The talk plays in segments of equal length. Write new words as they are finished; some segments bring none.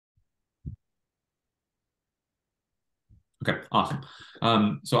Okay, awesome.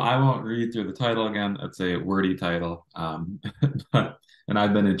 So I won't read through the title again. It's a wordy title, but and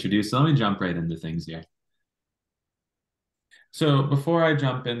I've been introduced. So let me jump right into things here. So before I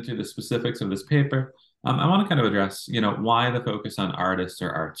jump into the specifics of this paper, I want to kind of address, why the focus on artists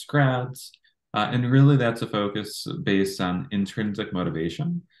or arts grads, and really that's a focus based on intrinsic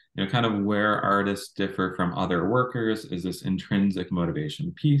motivation. Kind of where artists differ from other workers is this intrinsic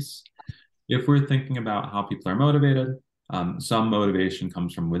motivation piece. If we're thinking about how people are motivated, some motivation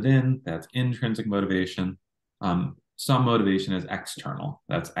comes from within, that's intrinsic motivation. Some motivation is external,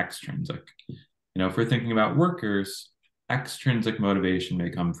 that's extrinsic. If we're thinking about workers, extrinsic motivation may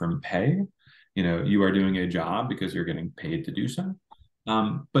come from pay. You are doing a job because you're getting paid to do so.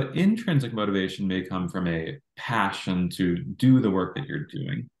 But intrinsic motivation may come from a passion to do the work that you're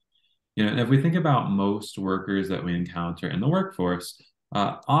doing. And if we think about most workers that we encounter in the workforce,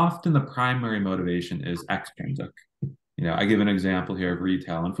 often the primary motivation is extrinsic. I give an example here of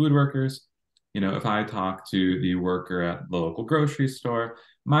retail and food workers. If I talk to the worker at the local grocery store,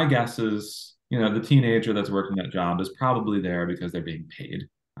 my guess is, the teenager that's working that job is probably there because they're being paid.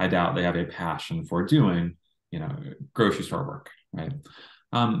 I doubt they have a passion for doing, grocery store work, right?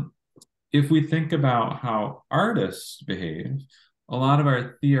 Um, if we think about how artists behave, a lot of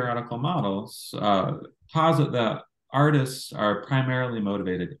our theoretical models posit that artists are primarily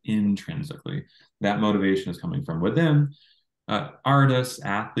motivated intrinsically. That motivation is coming from within. Artists,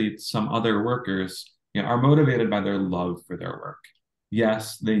 athletes, some other workers, are motivated by their love for their work.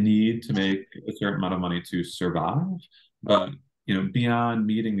 Yes, they need to make a certain amount of money to survive, but beyond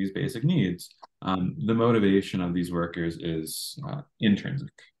meeting these basic needs, the motivation of these workers is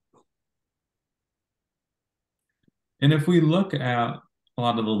intrinsic. And if we look at a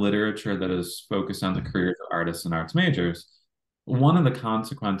lot of the literature that is focused on the careers of artists and arts majors, one of the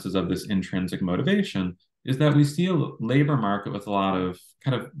consequences of this intrinsic motivation is that we see a labor market with a lot of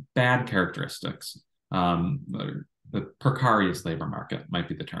kind of bad characteristics. The precarious labor market might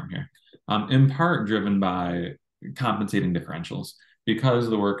be the term here, in part driven by compensating differentials. Because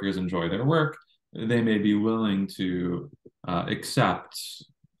the workers enjoy their work, they may be willing to accept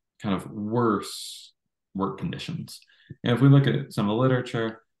kind of worse work conditions. And if we look at some of the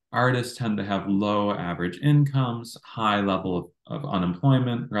literature, artists tend to have low average incomes, high level of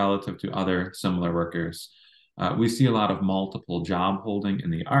unemployment relative to other similar workers. We see a lot of multiple job holding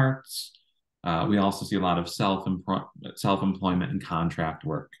in the arts. We also see a lot of self-employment and contract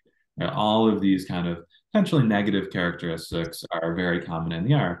work. All of these kind of potentially negative characteristics are very common in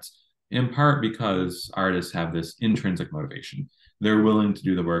the arts, in part because artists have this intrinsic motivation. They're willing to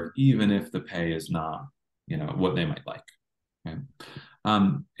do the work even if the pay is not, what they might like. Okay?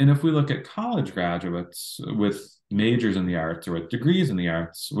 And if we look at college graduates with majors in the arts or with degrees in the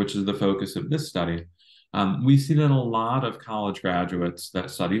arts, which is the focus of this study, we see that a lot of college graduates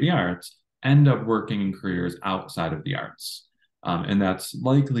that study the arts end up working in careers outside of the arts. And that's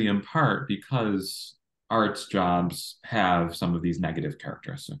likely in part because arts jobs have some of these negative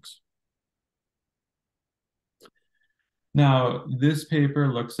characteristics. Now, this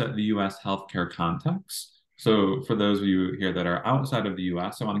paper looks at the US healthcare context. So, for those of you here that are outside of the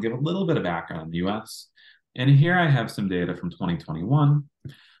US, I want to give a little bit of background on the US. And here I have some data from 2021.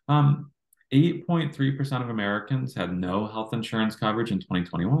 8.3% of Americans had no health insurance coverage in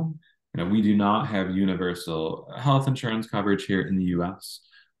 2021. We do not have universal health insurance coverage here in the US,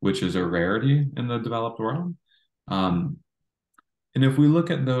 which is a rarity in the developed world. And if we look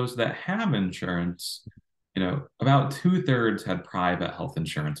at those that have insurance, about two-thirds had private health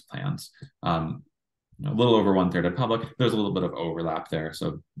insurance plans. A little over one-third had public. There's a little bit of overlap there,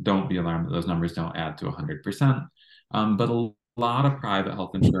 so don't be alarmed that those numbers don't add to 100%. But a lot of private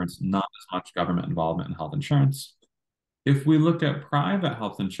health insurance, not as much government involvement in health insurance. If we look at private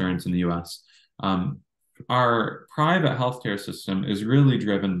health insurance in the US, our private healthcare system is really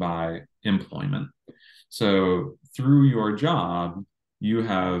driven by employment. So through your job, you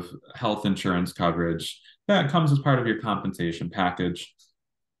have health insurance coverage that comes as part of your compensation package.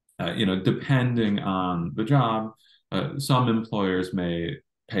 Depending on the job, some employers may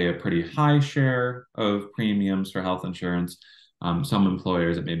pay a pretty high share of premiums for health insurance. Some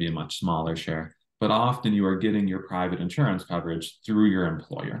employers, it may be a much smaller share, but often you are getting your private insurance coverage through your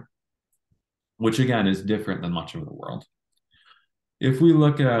employer, which again is different than much of the world. If we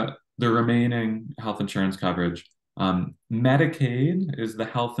look at the remaining health insurance coverage, Medicaid is the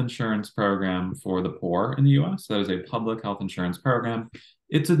health insurance program for the poor in the US. That is a public health insurance program.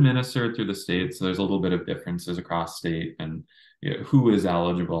 It's administered through the states. So there's a little bit of differences across state and who is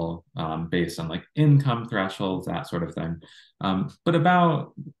eligible based on like income thresholds, that sort of thing. But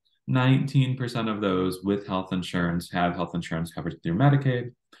about 19% of those with health insurance have health insurance coverage through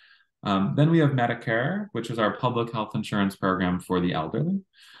Medicaid. Then we have Medicare, which is our public health insurance program for the elderly.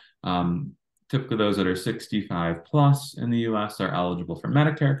 Typically, those that are 65 plus in the US are eligible for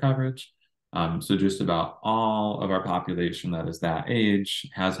Medicare coverage. So just about all of our population that is that age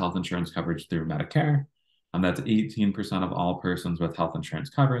has health insurance coverage through Medicare. That's 18% of all persons with health insurance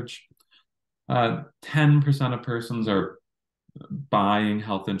coverage. 10% of persons are buying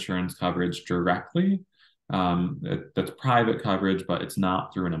health insurance coverage directly. That's private coverage, but it's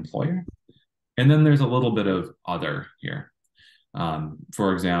not through an employer. And then there's a little bit of other here.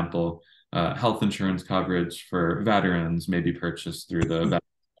 For example, health insurance coverage for veterans may be purchased through the Veterans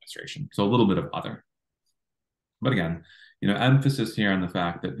Administration. So a little bit of other. But again, emphasis here on the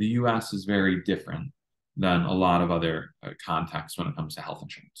fact that the US is very different than a lot of other contexts when it comes to health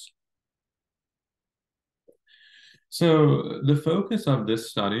insurance. So the focus of this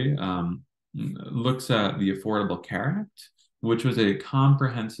study looks at the Affordable Care Act, which was a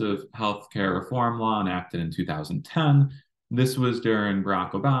comprehensive healthcare reform law enacted in 2010. This was during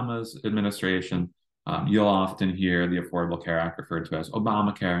Barack Obama's administration. You'll often hear the Affordable Care Act referred to as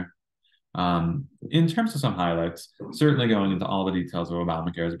Obamacare. In terms of some highlights, certainly going into all the details of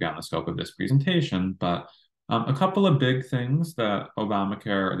Obamacare is beyond the scope of this presentation, but a couple of big things that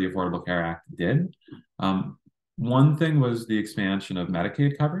Obamacare or the Affordable Care Act did. One thing was the expansion of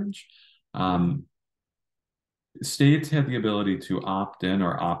Medicaid coverage. States had the ability to opt in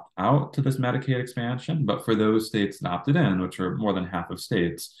or opt out to this Medicaid expansion, but for those states that opted in, which are more than half of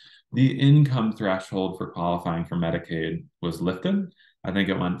states, the income threshold for qualifying for Medicaid was lifted. I think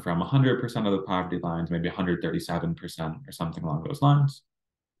it went from 100% of the poverty line to maybe 137% or something along those lines.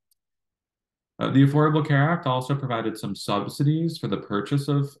 The Affordable Care Act also provided some subsidies for the purchase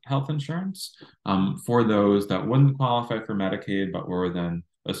of health insurance for those that wouldn't qualify for Medicaid but were within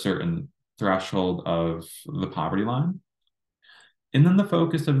a certain threshold of the poverty line. And then the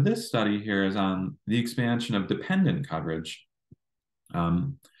focus of this study here is on the expansion of dependent coverage.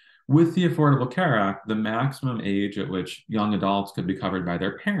 With the Affordable Care Act, the maximum age at which young adults could be covered by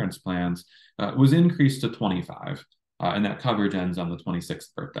their parents' plans was increased to 25, and that coverage ends on the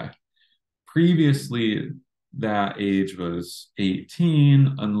 26th birthday. Previously, that age was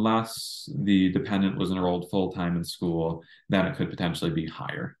 18 unless the dependent was enrolled full-time in school, then it could potentially be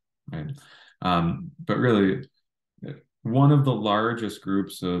higher, right? But really, one of the largest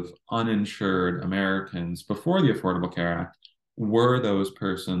groups of uninsured Americans before the Affordable Care Act were those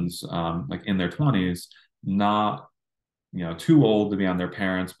persons like in their 20s, not too old to be on their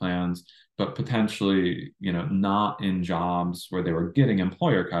parents' plans, but potentially not in jobs where they were getting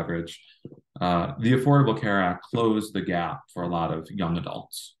employer coverage. The Affordable Care Act closed the gap for a lot of young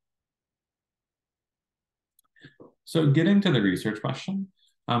adults. So getting to the research question,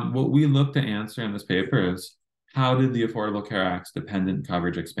 what we look to answer in this paper is, how did the Affordable Care Act's dependent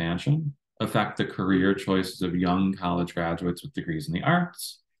coverage expansion affect the career choices of young college graduates with degrees in the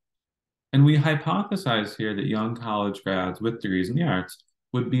arts? And we hypothesize here that young college grads with degrees in the arts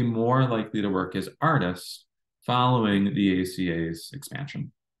would be more likely to work as artists following the ACA's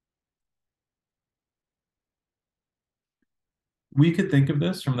expansion. We could think of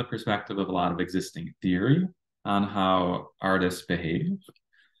this from the perspective of a lot of existing theory on how artists behave.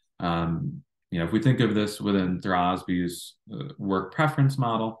 If we think of this within Throsby's work preference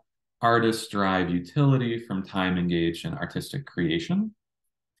model, artists derive utility from time engaged in artistic creation.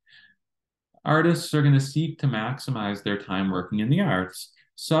 Artists are going to seek to maximize their time working in the arts,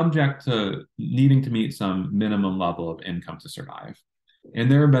 subject to needing to meet some minimum level of income to survive.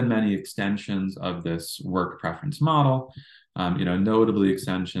 And there have been many extensions of this work preference model, notably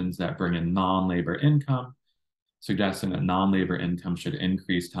extensions that bring in non-labor income, suggesting that non-labor income should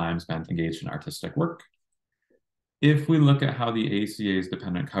increase time spent engaged in artistic work. If we look at how the ACA's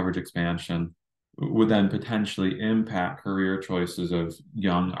dependent coverage expansion would then potentially impact career choices of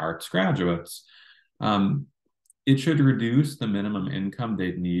young arts graduates, it should reduce the minimum income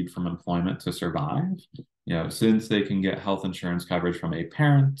they'd need from employment to survive. Since they can get health insurance coverage from a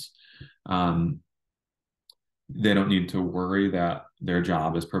parent, they don't need to worry that their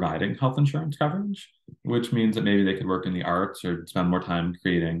job is providing health insurance coverage, which means that maybe they could work in the arts or spend more time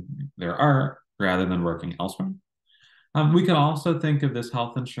creating their art rather than working elsewhere. We could also think of this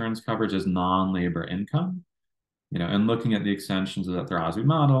health insurance coverage as non-labor income, and looking at the extensions of the Throsby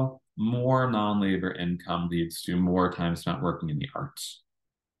model, more non-labor income leads to more time spent working in the arts.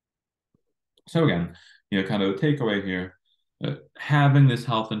 So again, kind of the takeaway here, having this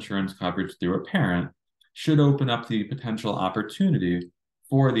health insurance coverage through a parent should open up the potential opportunity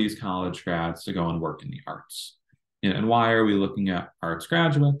for these college grads to go and work in the arts. And why are we looking at arts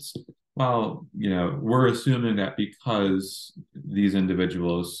graduates? Well, we're assuming that because these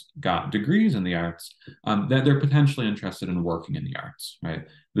individuals got degrees in the arts, that they're potentially interested in working in the arts, right?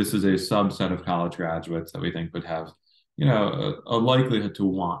 This is a subset of college graduates that we think would have, a likelihood to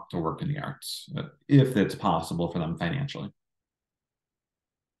want to work in the arts if it's possible for them financially.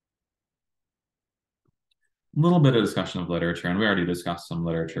 A little bit of discussion of literature, and we already discussed some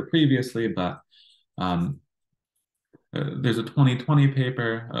literature previously, but um, there's a 2020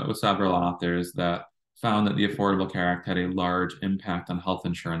 paper with several authors that found that the Affordable Care Act had a large impact on health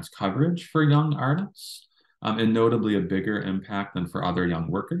insurance coverage for young artists, and notably a bigger impact than for other young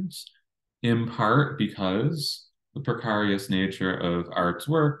workers, in part because the precarious nature of arts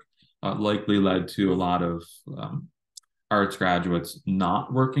work likely led to a lot of arts graduates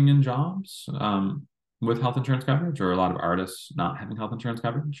not working in jobs with health insurance coverage, or a lot of artists not having health insurance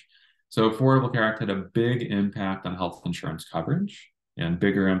coverage. So Affordable Care Act had a big impact on health insurance coverage and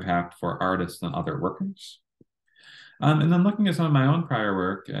bigger impact for artists than other workers. And then looking at some of my own prior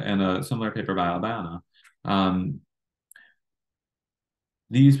work and a similar paper by Albana,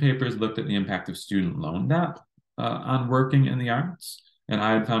 these papers looked at the impact of student loan debt on working in the arts. And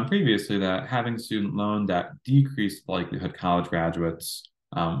I had found previously that having student loan debt decreased the likelihood college graduates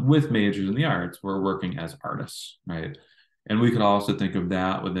with majors in the arts were working as artists, right? And we could also think of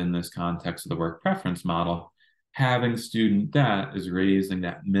that within this context of the work preference model. Having student debt is raising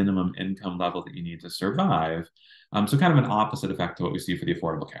that minimum income level that you need to survive. So kind of an opposite effect to what we see for the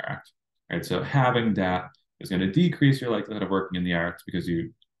Affordable Care Act, right? So having debt is going to decrease your likelihood of working in the arts because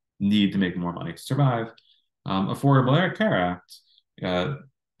you need to make more money to survive. Affordable Care Act,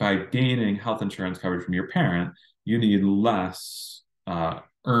 by gaining health insurance coverage from your parent, you need less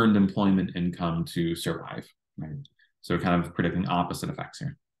earned employment income to survive, right? So kind of predicting opposite effects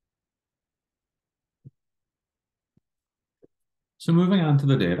here. So moving on to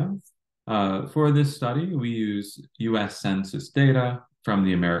the data. For this study, we use US Census data from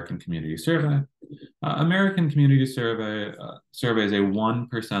the American Community Survey. American Community Survey surveys a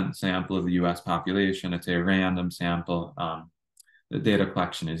 1% sample of the US population. It's a random sample. The data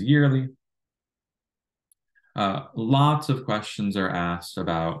collection is yearly. Lots of questions are asked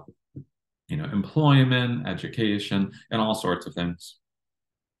about employment, education, and all sorts of things.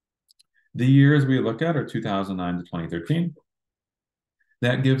 The years we look at are 2009 to 2013.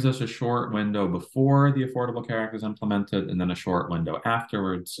 That gives us a short window before the Affordable Care Act is implemented, and then a short window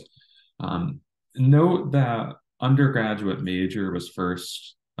afterwards. Note that undergraduate major was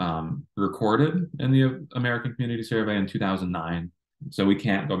first recorded in the American Community Survey in 2009. So we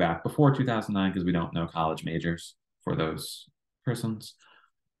can't go back before 2009 because we don't know college majors for those persons.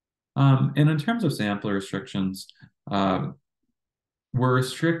 And in terms of sample restrictions, we're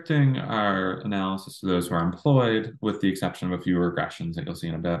restricting our analysis to those who are employed, with the exception of a few regressions that you'll see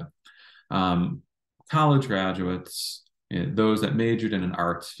in a bit. College graduates, those that majored in an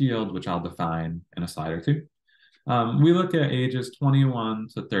arts field, which I'll define in a slide or two. We look at ages 21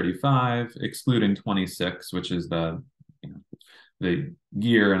 to 35, excluding 26, which is the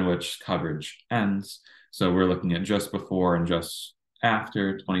year in which coverage ends. So we're looking at just before and just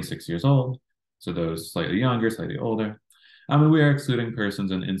after 26 years old. So those slightly younger, slightly older. And we are excluding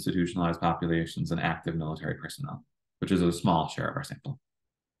persons in institutionalized populations and active military personnel, which is a small share of our sample.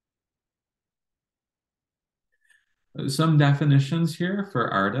 Some definitions here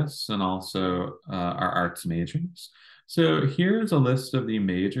for artists and also our arts majors. So here's a list of the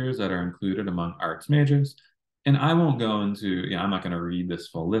majors that are included among arts majors. And I won't go into, I'm not going to read this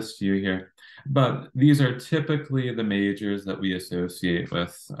full list to you here, but these are typically the majors that we associate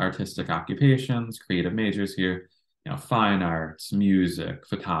with artistic occupations, creative majors here, fine arts, music,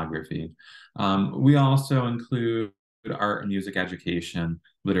 photography. We also include art and music education,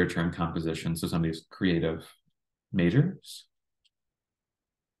 literature and composition, so some of these creative majors.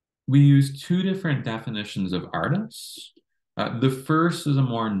 We use two different definitions of artists. The first is a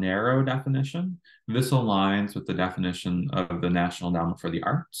more narrow definition. This aligns with the definition of the National Endowment for the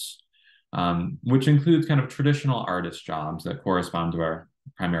Arts, which includes kind of traditional artist jobs that correspond to our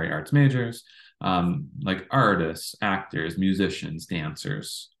primary arts majors, like artists, actors, musicians,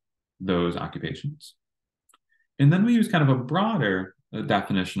 dancers, those occupations. And then we use kind of a broader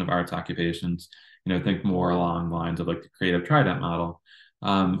definition of arts occupations, think more along the lines of like the creative trident model,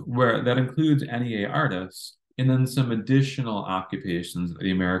 where that includes NEA artists, and then some additional occupations that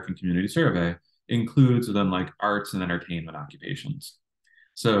the American Community Survey includes within like arts and entertainment occupations.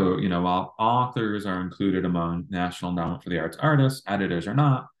 So, while authors are included among National Endowment for the Arts artists, editors are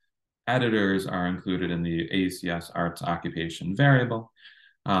not. Editors are included in the ACS arts occupation variable.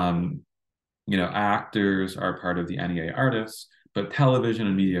 Actors are part of the NEA artists, but television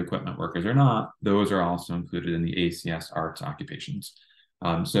and media equipment workers are not. Those are also included in the ACS arts occupations.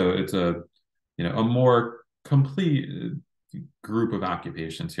 So it's a more complete group of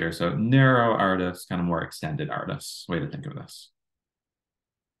occupations here. So narrow artists, kind of more extended artists, way to think of this.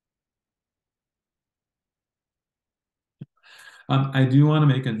 I do want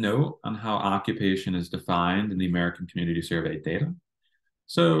to make a note on how occupation is defined in the American Community Survey data.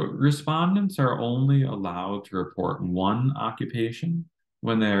 So respondents are only allowed to report one occupation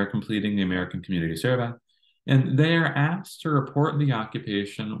when they are completing the American Community Survey, and they are asked to report the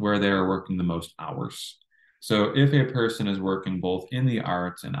occupation where they are working the most hours. So if a person is working both in the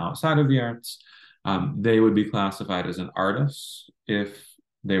arts and outside of the arts, they would be classified as an artist if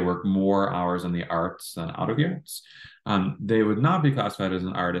they work more hours in the arts than out of the arts. They would not be classified as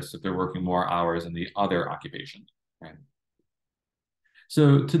an artist if they're working more hours in the other occupation, right?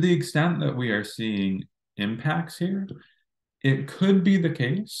 So to the extent that we are seeing impacts here, it could be the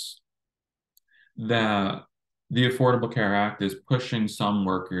case that the Affordable Care Act is pushing some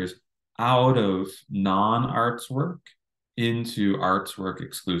workers out of non-arts work into arts work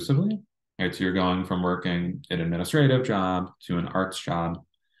exclusively. Right? So you're going from working an administrative job to an arts job.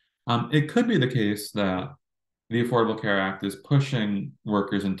 It could be the case that the Affordable Care Act is pushing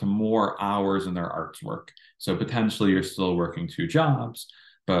workers into more hours in their arts work. So potentially you're still working two jobs,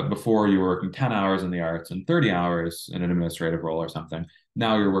 but before you were working 10 hours in the arts and 30 hours in an administrative role or something.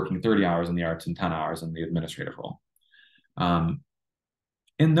 Now you're working 30 hours in the arts and 10 hours in the administrative role. And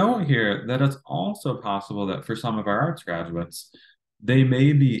note here that it's also possible that for some of our arts graduates, they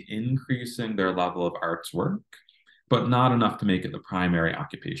may be increasing their level of arts work, but not enough to make it the primary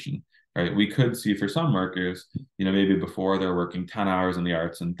occupation. Right? We could see for some workers, maybe before they're working 10 hours in the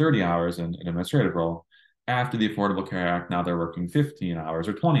arts and 30 hours in an administrative role. After the Affordable Care Act, now they're working 15 hours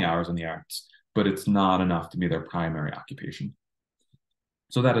or 20 hours in the arts, but it's not enough to be their primary occupation.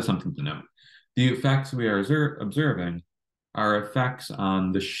 So that is something to note. The effects we are observing are effects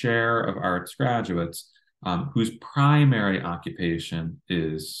on the share of arts graduates whose primary occupation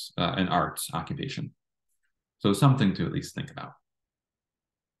is an arts occupation. So something to at least think about.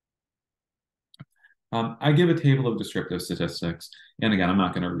 I give a table of descriptive statistics. And again, I'm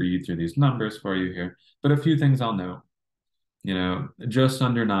not going to read through these numbers for you here, but a few things I'll note. Just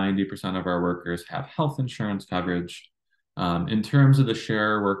under 90% of our workers have health insurance coverage. In terms of the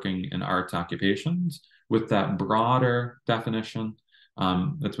share working in arts occupations, with that broader definition,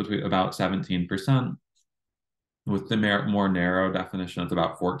 that's between about 17%. With the more narrow definition, it's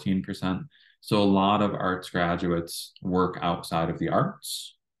about 14%. So a lot of arts graduates work outside of the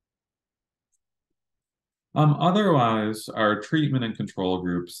arts. Otherwise, our treatment and control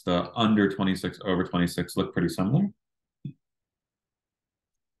groups, the under 26, over 26, look pretty similar.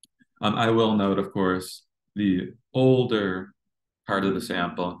 I will note, of course, the older part of the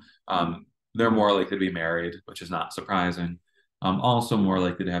sample, they're more likely to be married, which is not surprising. Also more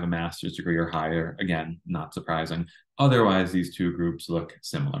likely to have a master's degree or higher. Again, not surprising. Otherwise, these two groups look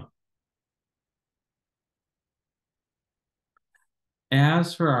similar.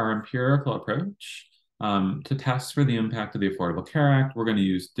 As for our empirical approach, to test for the impact of the Affordable Care Act, we're going to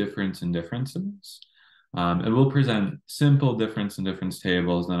use difference and differences. And we'll present simple difference and difference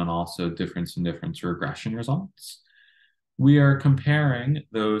tables and then also difference and difference regression results. We are comparing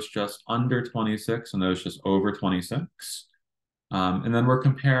those just under 26 and those just over 26. And then we're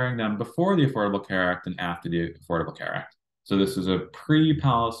comparing them before the Affordable Care Act and after the Affordable Care Act. So this is a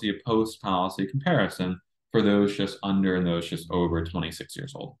pre-policy, a post-policy comparison for those just under and those just over 26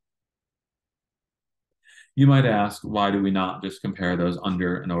 years old. You might ask, why do we not just compare those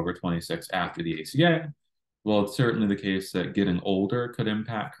under and over 26 after the ACA? Well, it's certainly the case that getting older could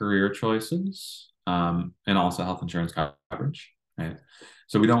impact career choices and also health insurance coverage, right?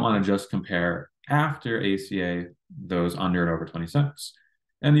 So we don't want to just compare after ACA those under and over 26.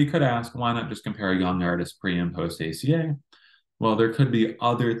 And you could ask, why not just compare young artists pre and post ACA? Well, there could be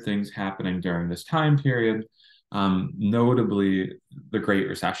other things happening during this time period. Notably, the Great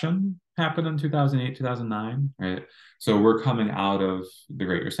Recession happened in 2008, 2009, right? So we're coming out of the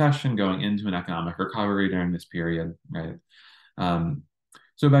Great Recession, going into an economic recovery during this period, right?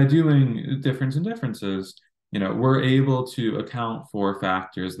 So by doing difference and differences, we're able to account for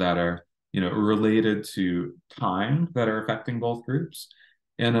factors that are, related to time that are affecting both groups,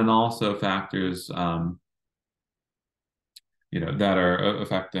 and then also factors, that are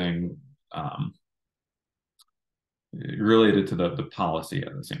affecting related to the policy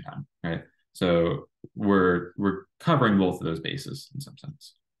at the same time, right? So we're covering both of those bases in some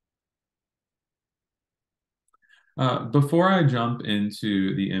sense. Before I jump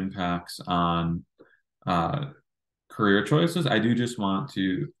into the impacts on uh, career choices, I do just want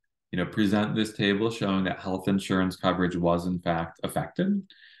to, present this table showing that health insurance coverage was in fact affected.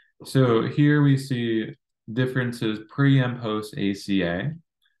 So here we see differences pre and post ACA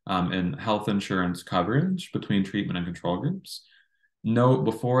in health insurance coverage between treatment and control groups. Note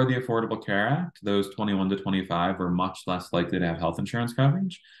before the Affordable Care Act, those 21 to 25 were much less likely to have health insurance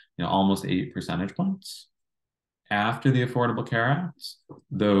coverage, almost 8 percentage points. After the Affordable Care Act,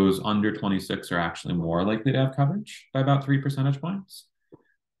 those under 26 are actually more likely to have coverage by about 3 percentage points.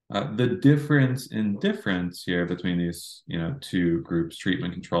 The difference here between these, two groups,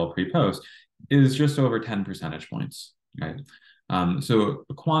 treatment, control, pre-post, is just over 10 percentage points, right? So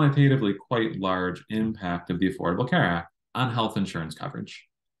a quantitatively quite large impact of the Affordable Care Act on health insurance coverage,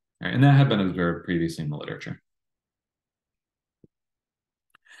 right? And that had been observed previously in the literature.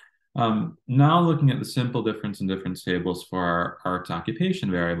 Now looking at the simple difference in difference tables for our arts occupation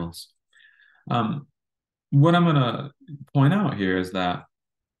variables. What I'm going to point out here is that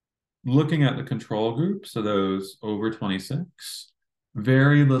looking at the control group, so those over 26,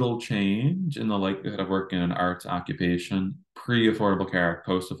 very little change in the likelihood of working in an arts occupation pre-Affordable Care Act,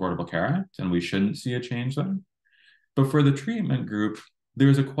 post-Affordable Care Act, and we shouldn't see a change there. But for the treatment group,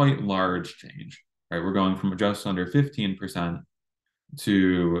 there's a quite large change, right? We're going from just under 15%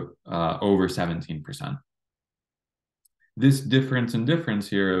 to over 17%. This difference in difference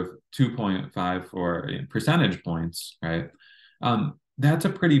here of 2.54 percentage points, right? That's a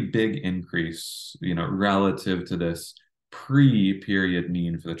pretty big increase, relative to this pre-period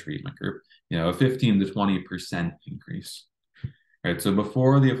mean for the treatment group, a 15 to 20% increase, right? So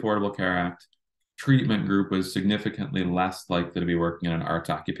before the Affordable Care Act, treatment group was significantly less likely to be working in an arts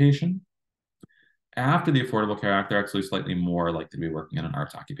occupation. After the Affordable Care Act, they're actually slightly more likely to be working in an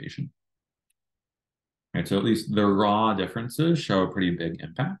arts occupation. Right, so at least the raw differences show a pretty big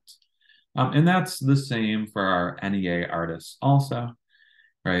impact. And that's the same for our NEA artists also,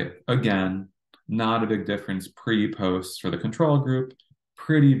 right? Again, not a big difference pre-post for the control group,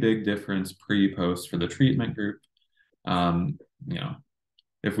 pretty big difference pre-post for the treatment group.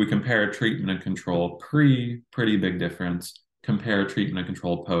 If we compare treatment and control pre, pretty big difference. Compare treatment and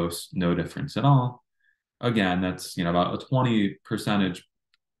control post, no difference at all. Again, that's about a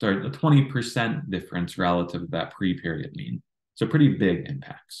 20% difference relative to that pre-period mean. So pretty big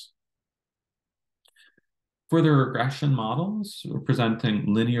impacts. For the regression models, we're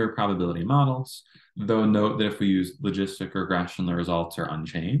presenting linear probability models, though note that if we use logistic regression, the results are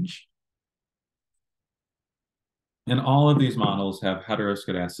unchanged. And all of these models have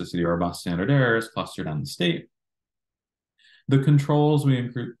heteroscedasticity or robust standard errors clustered on the state. The controls we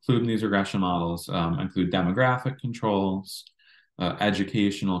include in these regression models include demographic controls,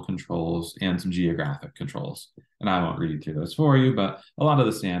 educational controls, and some geographic controls. And I won't read through those for you, but a lot of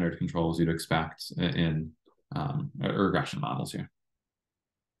the standard controls you'd expect in regression models here.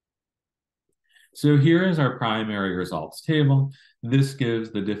 So here is our primary results table. This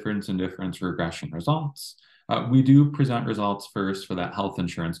gives the difference in difference regression results. We do present results first for that health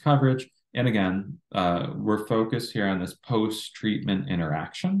insurance coverage. And again, we're focused here on this post-treatment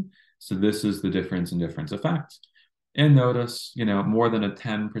interaction. So this is the difference in difference effect. And notice, more than a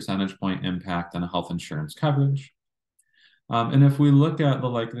 10 percentage point impact on health insurance coverage. And if we look at the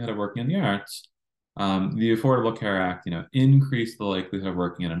likelihood of working in the arts, the Affordable Care Act, increased the likelihood of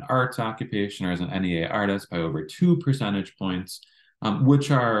working in an arts occupation or as an NEA artist by over 2 percentage points,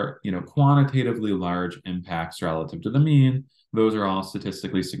 which are, quantitatively large impacts relative to the mean. Those are all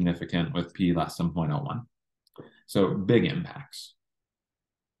statistically significant with p less than 0.01. So big impacts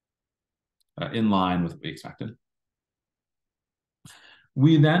in line with what we expected.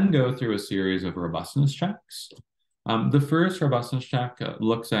 We then go through a series of robustness checks. The first robustness check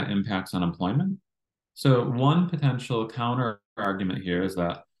looks at impacts on employment. So one potential counter argument here is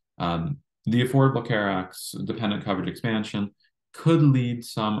that the Affordable Care Act's dependent coverage expansion could lead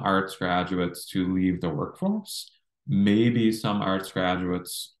some arts graduates to leave the workforce. Maybe some arts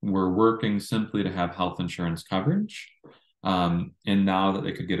graduates were working simply to have health insurance coverage. And now that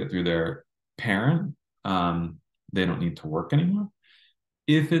they could get it through their parent, they don't need to work anymore.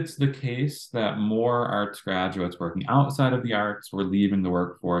 If it's the case that more arts graduates working outside of the arts were leaving the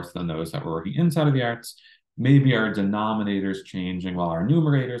workforce than those that were working inside of the arts, maybe our denominator's changing while our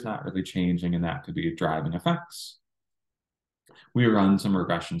numerator's not really changing, and that could be driving effects. We run some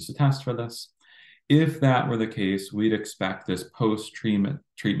regressions to test for this. If that were the case, we'd expect this post-treatment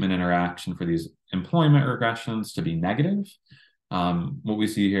interaction for these employment regressions to be negative. What we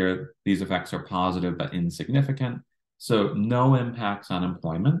see here, these effects are positive but insignificant. So no impacts on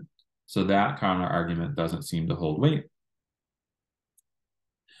employment. So that counter argument doesn't seem to hold weight.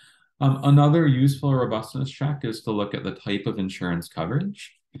 Another useful robustness check is to look at the type of insurance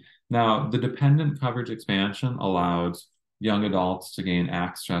coverage. Now, the dependent coverage expansion allowed young adults to gain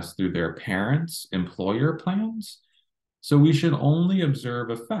access through their parents' employer plans. So we should only observe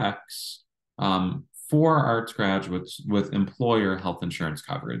effects for arts graduates with employer health insurance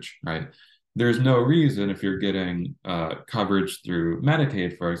coverage, right? There's no reason if you're getting coverage through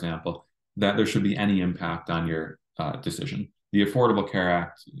Medicaid, for example, that there should be any impact on your decision. The Affordable Care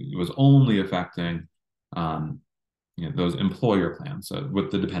Act was only affecting those employer plans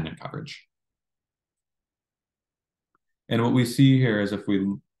with the dependent coverage. And what we see here is if we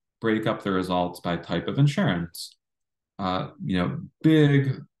break up the results by type of insurance,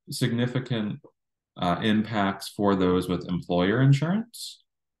 big significant impacts for those with employer insurance.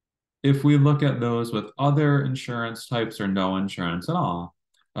 If we look at those with other insurance types or no insurance at all,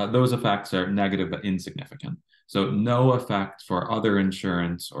 those effects are negative but insignificant. So no effect for other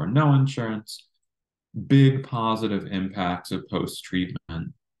insurance or no insurance, big positive impacts of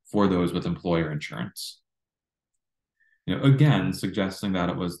post-treatment for those with employer insurance. Again, suggesting that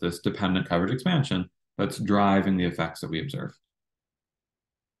it was this dependent coverage expansion that's driving the effects that we observe.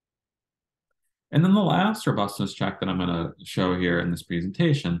 And then the last robustness check that I'm going to show here in this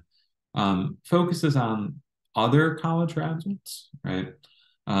presentation focuses on other college graduates, right?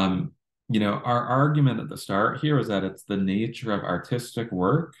 Our argument at the start here is that it's the nature of artistic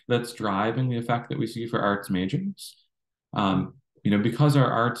work that's driving the effect that we see for arts majors. Because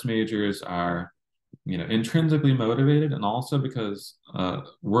our arts majors are, intrinsically motivated, and also because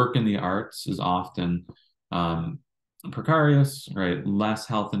work in the arts is often precarious, right? Less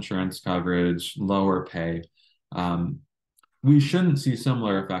health insurance coverage, lower pay. We shouldn't see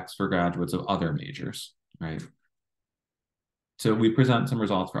similar effects for graduates of other majors, right? So we present some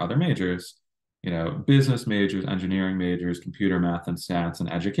results for other majors, business majors, engineering majors, computer math and stats,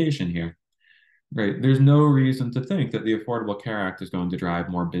 and education here, right? There's no reason to think that the Affordable Care Act is going to drive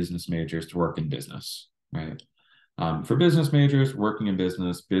more business majors to work in business, right? For business majors, working in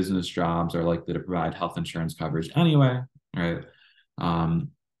business jobs are likely to provide health insurance coverage anyway, right? And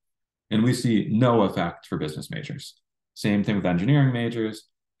we see no effect for business majors. Same thing with engineering majors.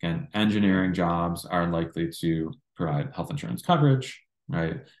 Again, engineering jobs are likely to provide health insurance coverage,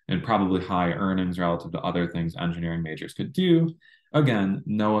 right? And probably high earnings relative to other things engineering majors could do. Again,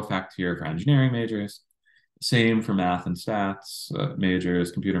 no effect here for engineering majors. Same for math and stats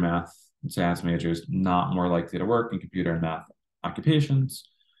majors, computer math and stats majors, not more likely to work in computer and math occupations.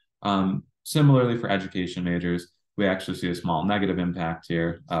 Similarly for education majors, we actually see a small negative impact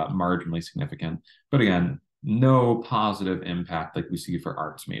here, marginally significant. But again, no positive impact like we see for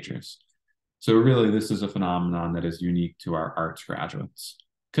arts majors. So really, this is a phenomenon that is unique to our arts graduates,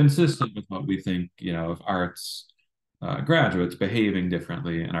 consistent with what we think, of arts graduates behaving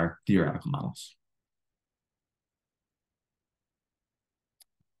differently in our theoretical models.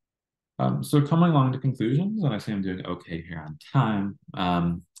 So coming along to conclusions, and I see I'm doing okay here on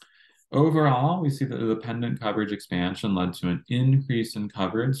time. Overall, we see that the dependent coverage expansion led to an increase in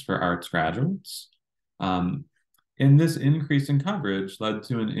coverage for arts graduates. And this increase in coverage led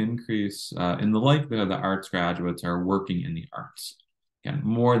to an increase in the likelihood that arts graduates are working in the arts. Again,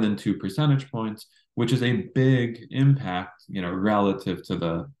 more than 2 percentage points, which is a big impact, relative to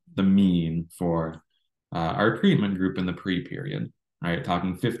the mean for our treatment group in the pre-period, right?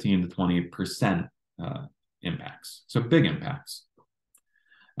 Talking 15 to 20% impacts. So big impacts.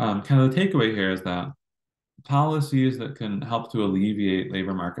 Kind of the takeaway here is that policies that can help to alleviate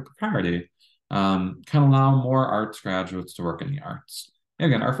labor market precarity can allow more arts graduates to work in the arts.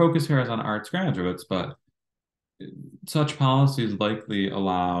 Again, our focus here is on arts graduates, but such policies likely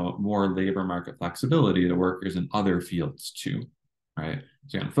allow more labor market flexibility to workers in other fields too, right?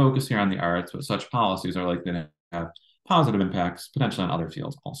 So again, focus here on the arts, but such policies are likely to have positive impacts potentially on other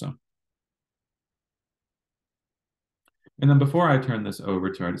fields also. And then before I turn this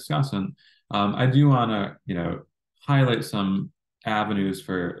over to our discussant, I do want to, highlight some avenues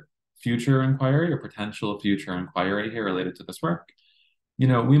for future inquiry or potential future inquiry here related to this work.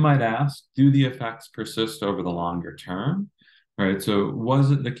 We might ask, do the effects persist over the longer term, right? So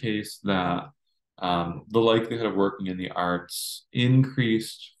was it the case that the likelihood of working in the arts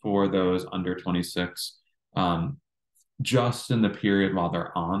increased for those under 26 just in the period while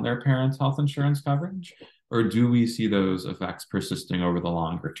they're on their parents' health insurance coverage? Or do we see those effects persisting over the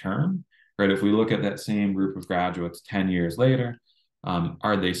longer term, right? If we look at that same group of graduates 10 years later,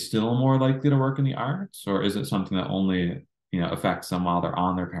 are they still more likely to work in the arts, or is it something that only affects them while they're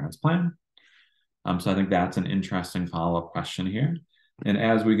on their parents' plan? So I think that's an interesting follow-up question here. And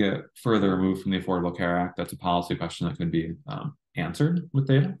as we get further removed from the Affordable Care Act, that's a policy question that could be answered with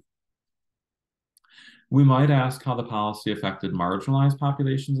data. We might ask how the policy affected marginalized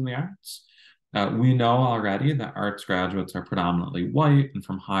populations in the arts. We know already that arts graduates are predominantly white and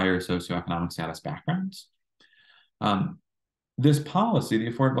from higher socioeconomic status backgrounds. This policy,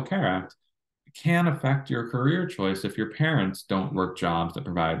 the Affordable Care Act, can affect your career choice if your parents don't work jobs that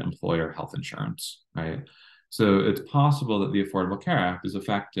provide employer health insurance, right? So it's possible that the Affordable Care Act is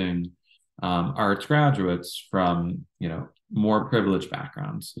affecting arts graduates from, more privileged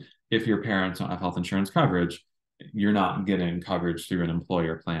backgrounds. If your parents don't have health insurance coverage, you're not getting coverage through an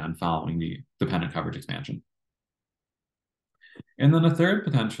employer plan following the dependent coverage expansion. And then a third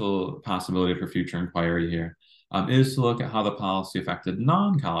potential possibility for future inquiry here is to look at how the policy affected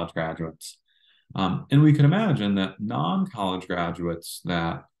non-college graduates. And we can imagine that non-college graduates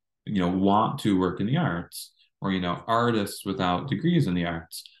that, want to work in the arts, or, artists without degrees in the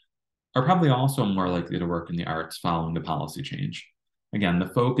arts, are probably also more likely to work in the arts following the policy change. Again, the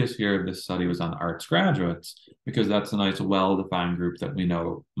focus here of this study was on arts graduates because that's a nice, well-defined group that we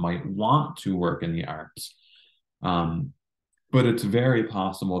know might want to work in the arts. But it's very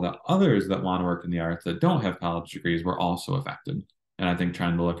possible that others that want to work in the arts that don't have college degrees were also affected. And I think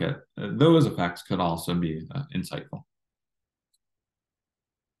trying to look at those effects could also be insightful.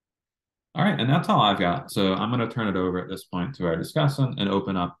 All right, and that's all I've got. So I'm going to turn it over at this point to our discussant and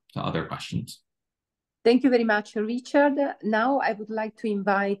open up to other questions. Thank you very much, Richard. Now I would like to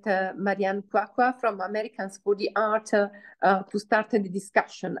invite Marianne Kwakwa from Americans for the Art to start the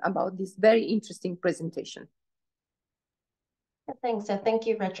discussion about this very interesting presentation. Thanks. So thank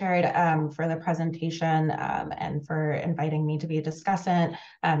you, Richard, for the presentation and for inviting me to be a discussant,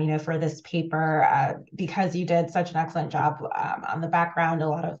 for this paper, because you did such an excellent job on the background. A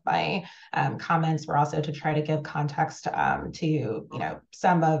lot of my comments were also to try to give context to,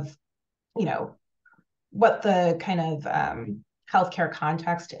 some of, what the kind of healthcare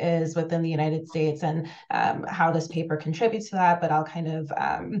context is within the United States and how this paper contributes to that. But I'll kind of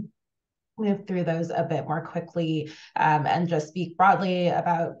move through those a bit more quickly and just speak broadly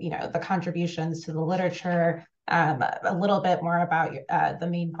about, the contributions to the literature, a little bit more about the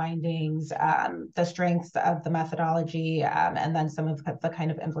main findings, the strengths of the methodology, and then some of the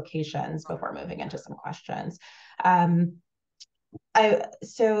kind of implications before moving into some questions.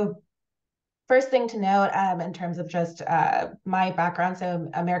 First thing to note in terms of just my background, so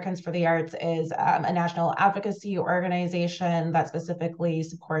Americans for the Arts is a national advocacy organization that specifically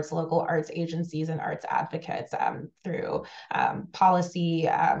supports local arts agencies and arts advocates through policy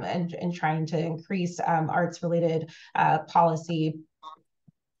and trying to increase arts-related policy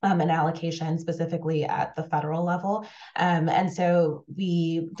and allocation specifically at the federal level. And so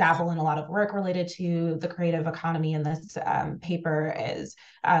we dabble in a lot of work related to the creative economy, and this paper is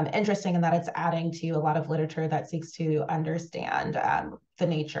interesting in that it's adding to a lot of literature that seeks to understand the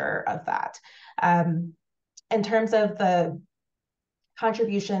nature of that. In terms of the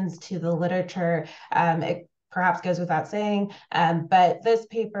contributions to the literature, it perhaps goes without saying, but this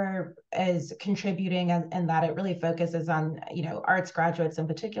paper is contributing in that it really focuses on, arts graduates in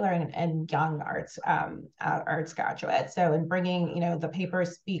particular and young arts graduates. So in bringing, the paper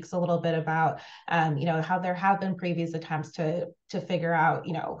speaks a little bit about, how there have been previous attempts to figure out,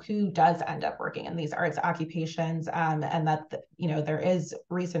 who does end up working in these arts occupations, and that, there is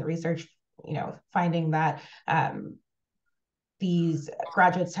recent research, finding that these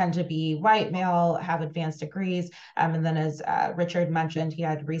graduates tend to be white, male, have advanced degrees. And then as Richard mentioned, he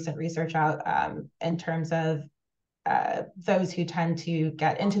had recent research out in terms of those who tend to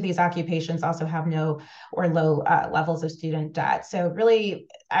get into these occupations also have no or low levels of student debt. So really,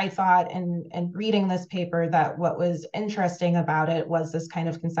 I thought in reading this paper that what was interesting about it was this kind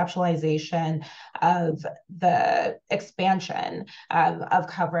of conceptualization of the expansion of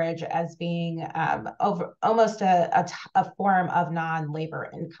coverage as being almost a form of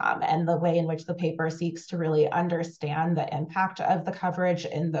non-labor income, and the way in which the paper seeks to really understand the impact of the coverage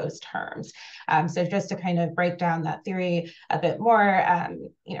in those terms. So just to kind of break down that theory a bit more,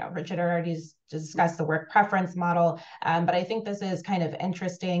 Richard already discussed the work preference model, but I think this is kind of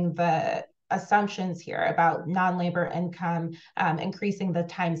interesting, the assumptions here about non-labor income, increasing the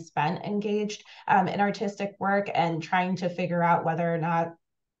time spent engaged in artistic work, and trying to figure out whether or not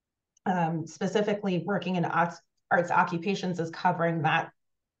specifically working in arts occupations is covering that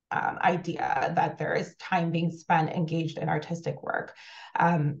idea that there is time being spent engaged in artistic work.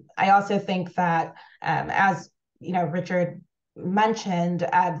 I also think that as Richard mentioned,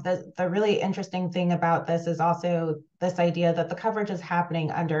 the really interesting thing about this is also this idea that the coverage is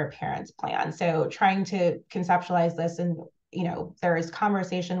happening under a parent's plan. So trying to conceptualize this in there is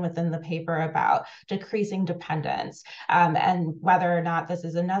conversation within the paper about decreasing dependence, and whether or not this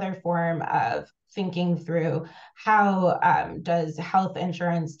is another form of thinking through how does health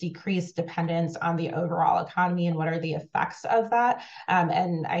insurance decrease dependence on the overall economy, and what are the effects of that.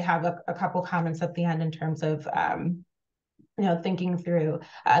 And I have a couple comments at the end in terms of thinking through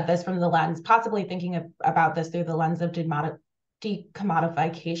this from the lens, possibly thinking about this through the lens of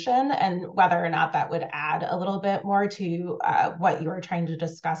decommodification, and whether or not that would add a little bit more to what you were trying to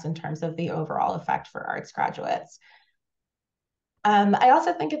discuss in terms of the overall effect for arts graduates. I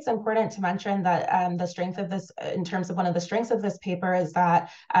also think it's important to mention that the strength of this, in terms of one of the strengths of this paper, is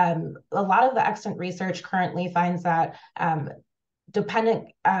that a lot of the extant research currently finds that dependent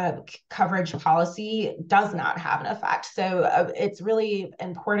coverage policy does not have an effect. So it's really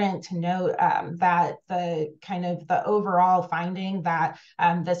important to note that the overall finding that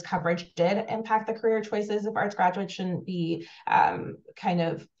this coverage did impact the career choices of arts graduates shouldn't be kind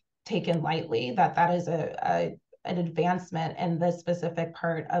of taken lightly, that is an advancement in this specific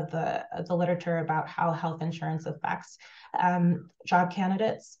part of the literature about how health insurance affects job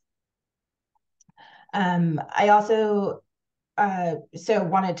candidates. I also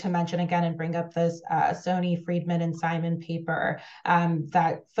wanted to mention again and bring up this Sony, Friedman, and Simon paper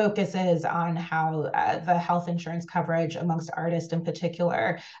that focuses on how the health insurance coverage amongst artists in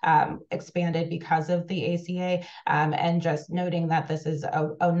particular expanded because of the ACA, and just noting that this is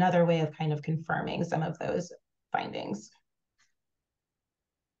another way of kind of confirming some of those findings.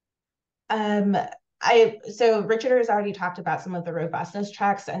 So Richard has already talked about some of the robustness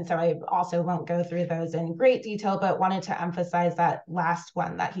checks, and so I also won't go through those in great detail, but wanted to emphasize that last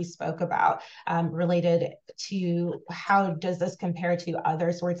one that he spoke about related to how does this compare to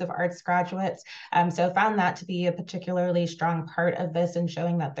other sorts of arts graduates. So found that to be a particularly strong part of this, in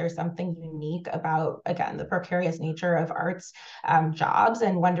showing that there's something unique about, again, the precarious nature of arts jobs,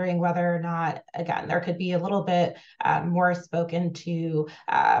 and wondering whether or not, again, there could be a little bit more spoken to,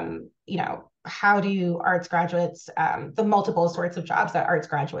 how do arts graduates, the multiple sorts of jobs that arts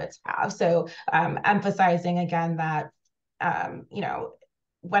graduates have. So emphasizing again that,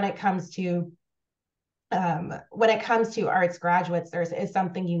 when it comes to arts graduates, there is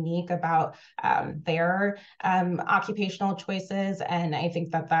something unique about their occupational choices. And I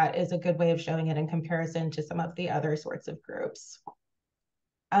think that is a good way of showing it in comparison to some of the other sorts of groups.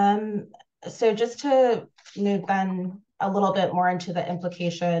 So just to move then a little bit more into the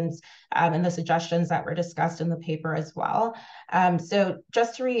implications and the suggestions that were discussed in the paper as well. So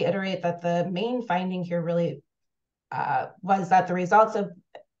just to reiterate that the main finding here really was that the results of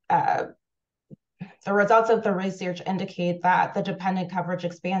the research indicate that the dependent coverage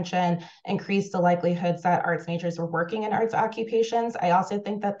expansion increased the likelihoods that arts majors were working in arts occupations. I also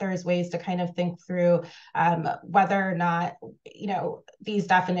think that there's ways to kind of think through whether or not, these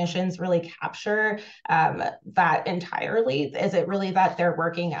definitions really capture that entirely. Is it really that they're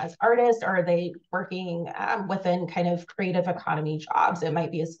working as artists, or are they working within kind of creative economy jobs? It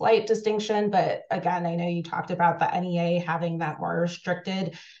might be a slight distinction, but again, I know you talked about the NEA having that more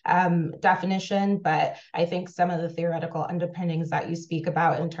restricted definition, but I think some of the theoretical underpinnings that you speak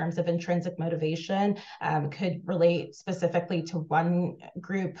about in terms of intrinsic motivation could relate specifically to one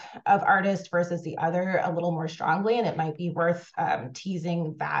group of artists versus the other a little more strongly, and it might be worth teasing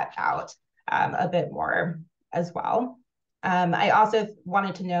that out a bit more as well. I also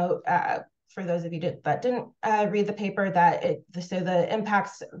wanted to note, for those of you that didn't read the paper, that the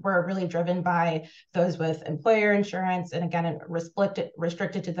impacts were really driven by those with employer insurance, and again,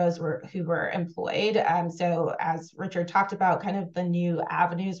 restricted to those who were employed. So as Richard talked about, kind of the new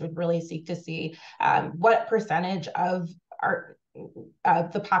avenues would really seek to see what percentage of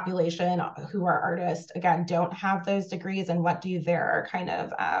the population who are artists, again, don't have those degrees, and what do their kind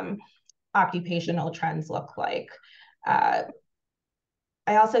of occupational trends look like.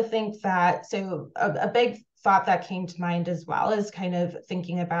 I also think that, a big thought that came to mind as well is kind of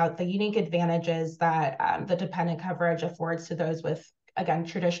thinking about the unique advantages that the dependent coverage affords to those with, again,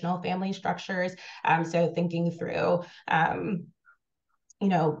 traditional family structures. So thinking through,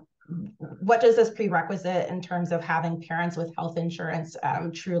 what does this prerequisite in terms of having parents with health insurance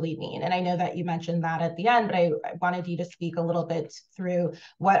truly mean? And I know that you mentioned that at the end, but I wanted you to speak a little bit through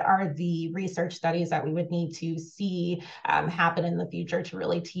what are the research studies that we would need to see happen in the future to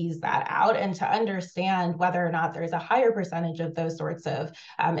really tease that out, and to understand whether or not there's a higher percentage of those sorts of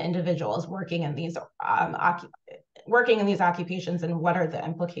individuals working in these occupations, and what are the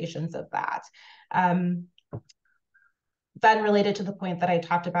implications of that. Then related to the point that I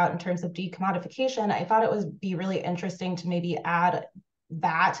talked about in terms of decommodification, I thought it would be really interesting to maybe add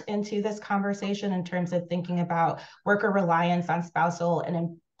that into this conversation in terms of thinking about worker reliance on spousal and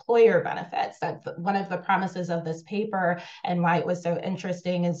employer benefits. That's one of the premises of this paper, and why it was so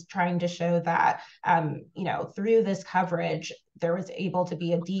interesting is trying to show that, through this coverage, there was able to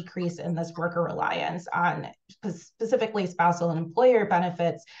be a decrease in this worker reliance on specifically spousal and employer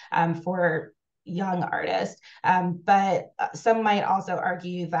benefits for young artists. But some might also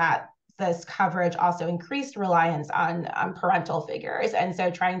argue that this coverage also increased reliance on parental figures. And so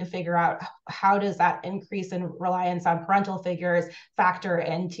trying to figure out how does that increase in reliance on parental figures factor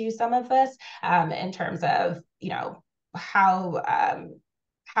into some of this in terms of,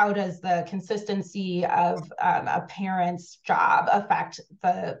 how does the consistency of a parent's job affect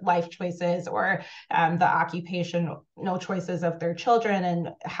the life choices or the occupational choices of their children,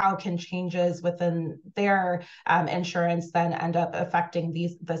 and how can changes within their insurance then end up affecting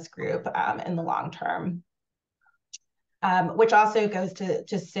this group in the long term. Which also goes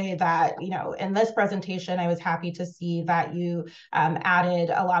to say that, in this presentation, I was happy to see that you added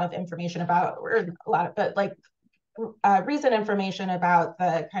a lot of information about, recent information about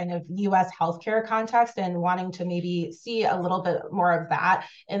the kind of US healthcare context, and wanting to maybe see a little bit more of that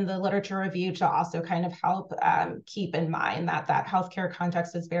in the literature review to also kind of help keep in mind that healthcare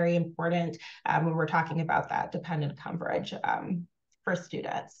context is very important when we're talking about that dependent coverage for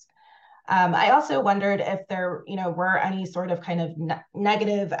students. I also wondered if there, were any sort of kind of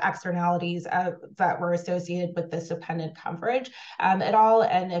negative externalities that were associated with this dependent coverage at all,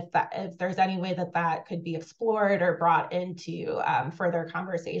 and if there's any way that could be explored or brought into further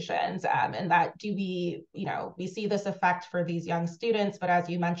conversations, and that do we see this effect for these young students, but as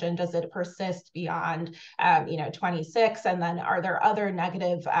you mentioned, does it persist beyond 26, and then are there other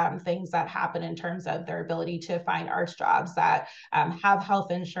negative things that happen in terms of their ability to find arts jobs that have health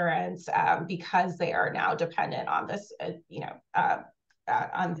insurance, because they are now dependent on this,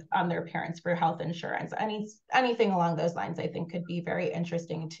 on their parents for health insurance. Anything along those lines, I think, could be very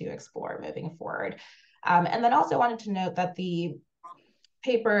interesting to explore moving forward. And then also wanted to note that the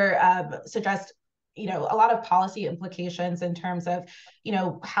paper suggests a lot of policy implications in terms of,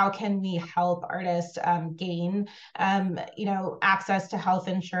 how can we help artists gain, access to health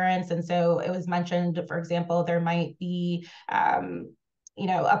insurance. And so it was mentioned, for example, there might be,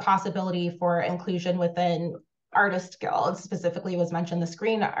 a possibility for inclusion within artist guilds. Specifically was mentioned the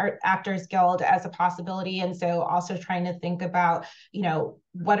Screen Actors Guild as a possibility. And so also trying to think about,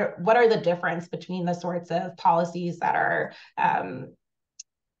 what are the difference between the sorts of policies that are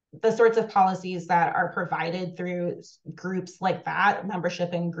provided through groups like that,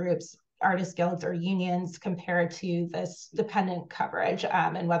 membership in groups, artist guilds or unions, compared to this dependent coverage,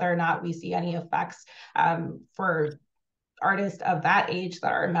 and whether or not we see any effects for artists of that age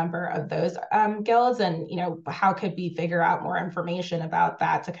that are a member of those guilds, and how could we figure out more information about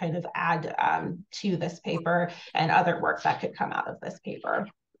that to kind of add to this paper and other work that could come out of this paper.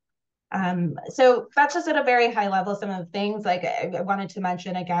 So that's just at a very high level, some of the things like I wanted to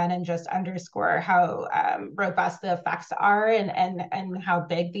mention again and just underscore how robust the effects are and how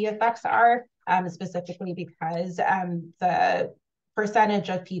big the effects are, specifically because the percentage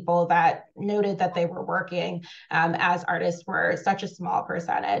of people that noted that they were working as artists were such a small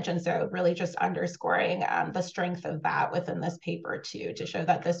percentage. And so really just underscoring the strength of that within this paper too, to show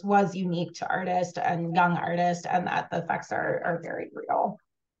that this was unique to artists and young artists, and that the effects are very real.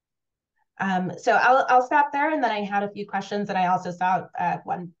 So I'll stop there, and then I had a few questions, and I also saw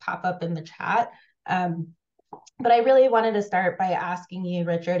one pop up in the chat. But I really wanted to start by asking you,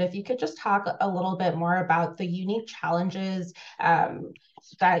 Richard, if you could just talk a little bit more about the unique challenges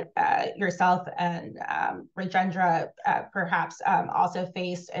that yourself and Rajendra perhaps also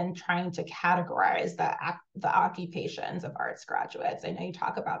face in trying to categorize the occupations of arts graduates. I know you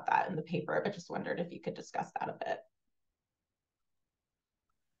talk about that in the paper, but just wondered if you could discuss that a bit.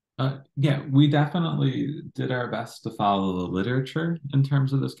 Yeah, we definitely did our best to follow the literature in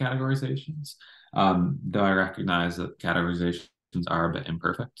terms of those categorizations, though I recognize that categorizations are a bit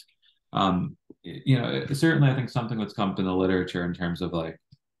imperfect. Certainly I think something that's come up in the literature in terms of like,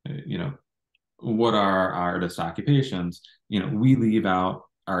 what are artist occupations? We leave out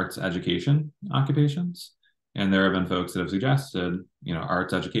arts education occupations, and there have been folks that have suggested,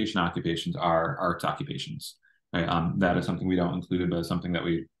 arts education occupations are arts occupations, right? That is something we don't include, but it's something that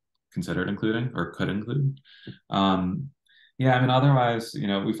we considered including or could include. Otherwise,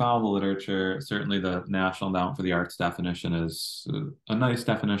 we follow the literature. Certainly the National Endowment for the Arts definition is a nice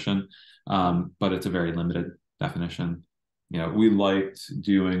definition, but it's a very limited definition. We liked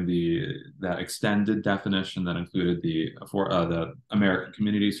doing that extended definition that included the American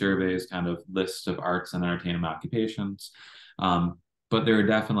Community Survey's kind of list of arts and entertainment occupations. but there are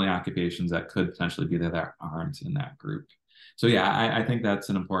definitely occupations that could potentially be there that aren't in that group. So yeah, I think that's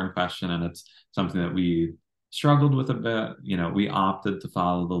an important question, and it's something that we struggled with a bit. We opted to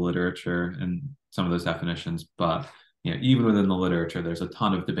follow the literature and some of those definitions, but even within the literature, there's a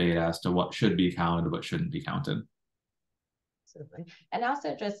ton of debate as to what should be counted, what shouldn't be counted. Absolutely. And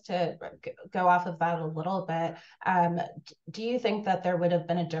also, just to go off of that a little bit, do you think that there would have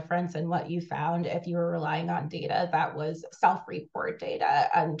been a difference in what you found if you were relying on data that was self-report data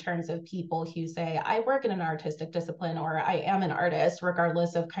in terms of people who say, I work in an artistic discipline, or I am an artist,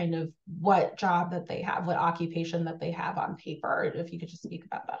 regardless of kind of what job that they have, what occupation that they have on paper? If you could just speak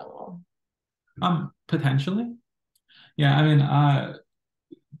about that a little. Potentially. Yeah, I mean,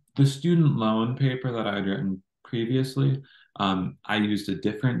 the student loan paper that I'd written previously, I used a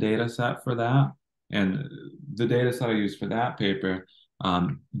different data set for that. And the data set I used for that paper,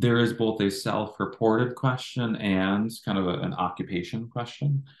 there is both a self-reported question and kind of an occupation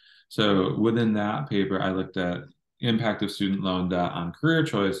question. So within that paper, I looked at impact of student loan debt on career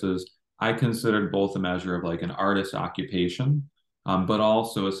choices. I considered both a measure of like an artist occupation, but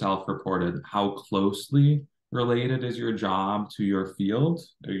also a self-reported how closely related is your job to your field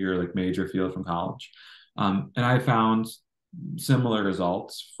or your like major field from college. And I found similar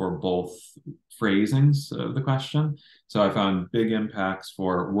results for both phrasings of the question. So I found big impacts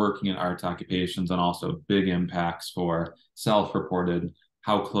for working in arts occupations and also big impacts for self-reported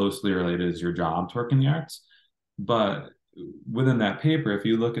how closely related is your job to work in the arts. But within that paper, if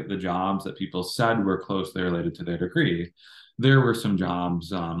you look at the jobs that people said were closely related to their degree, there were some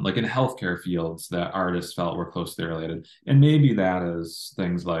jobs like in healthcare fields that artists felt were closely related. And maybe that is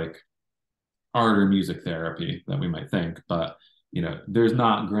things like art or music therapy that we might think, but there's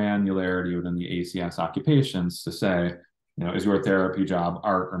not granularity within the ACS occupations to say, is your therapy job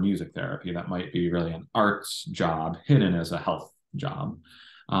art or music therapy? That might be really an arts job hidden as a health job.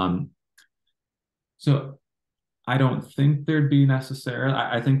 So I don't think there'd be necessarily,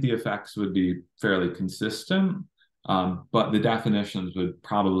 I think the effects would be fairly consistent, but the definitions would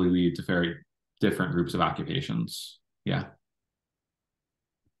probably lead to very different groups of occupations. Yeah.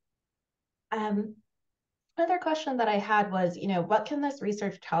 Another question that I had was, what can this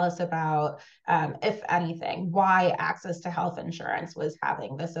research tell us about, if anything, why access to health insurance was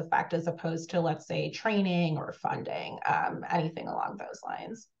having this effect as opposed to, let's say, training or funding, anything along those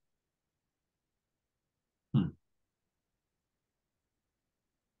lines?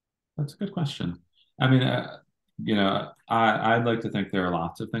 That's a good question. I mean, I'd like to think there are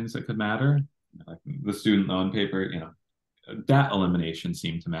lots of things that could matter. Like the student loan paper, debt elimination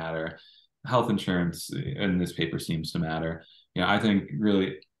seemed to matter. Health insurance in this paper seems to matter. I think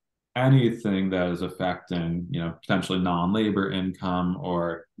really anything that is affecting, potentially non-labor income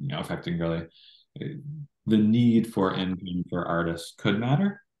or, affecting really the need for income for artists could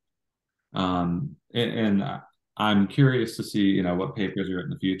matter. And I'm curious to see, what papers are in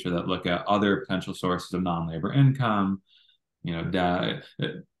the future that look at other potential sources of non-labor income. Debt.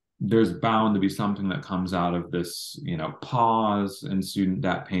 There's bound to be something that comes out of this, pause in student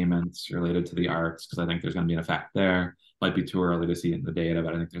debt payments related to the arts, because I think there's going to be an effect there. Might be too early to see it in the data,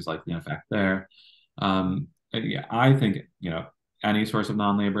 but I think there's likely an effect there. And yeah, I think, any source of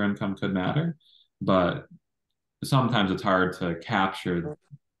non-labor income could matter, but sometimes it's hard to capture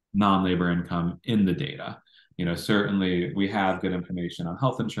non-labor income in the data. Certainly we have good information on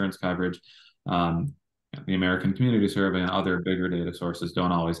health insurance coverage. The American Community Survey and other bigger data sources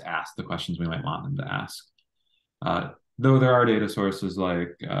don't always ask the questions we might want them to ask. Though there are data sources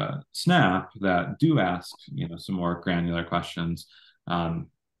like SNAP that do ask, some more granular questions.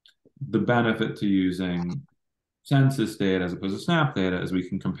 The benefit to using census data as opposed to SNAP data is we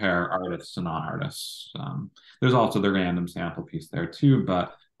can compare artists to non-artists. There's also the random sample piece there too,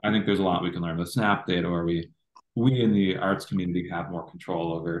 but I think there's a lot we can learn with SNAP data where we in the arts community have more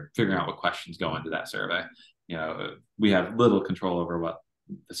control over figuring out what questions go into that survey. We have little control over what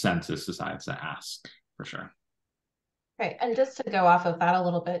the census decides to ask, for sure. Right. And just to go off of that a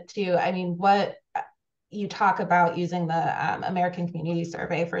little bit too, I mean, what you talk about using the American Community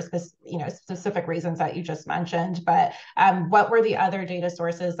Survey for specific reasons that you just mentioned, but what were the other data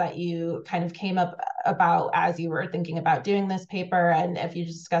sources that you kind of came up about as you were thinking about doing this paper? And if you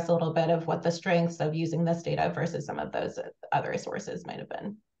discuss a little bit of what the strengths of using this data versus some of those other sources might have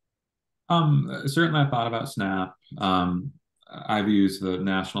been. Certainly I thought about SNAP. I've used the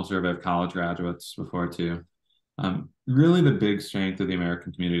National Survey of College Graduates before too. Really the big strength of the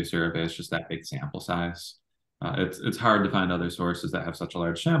American Community Survey is just that big sample size. It's hard to find other sources that have such a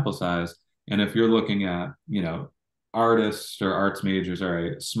large sample size. And if you're looking at, artists or arts majors are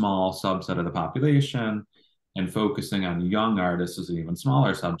a small subset of the population, and focusing on young artists as an even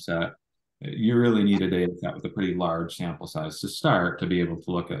smaller subset, you really need a data set with a pretty large sample size to start to be able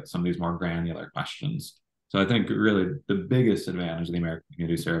to look at some of these more granular questions. So I think really the biggest advantage of the American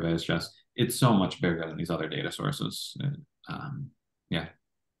Community Survey is just it's so much bigger than these other data sources. Yeah.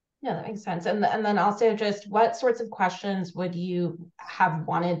 Yeah, that makes sense. And then also just what sorts of questions would you have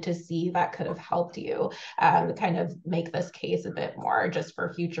wanted to see that could have helped you kind of make this case a bit more just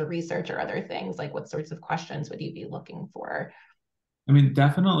for future research or other things? Like what sorts of questions would you be looking for? I mean,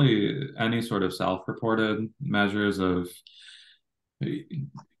 definitely any sort of self-reported measures of,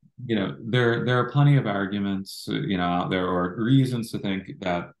 there are plenty of arguments, out there or reasons to think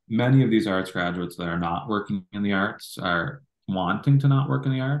that many of these arts graduates that are not working in the arts are wanting to not work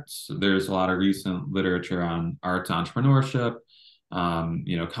in the arts. There's a lot of recent literature on arts entrepreneurship,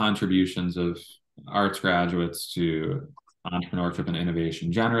 contributions of arts graduates to entrepreneurship and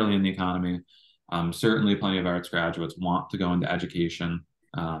innovation generally in the economy. Certainly, plenty of arts graduates want to go into education.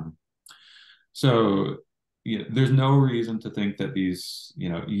 So there's no reason to think that these,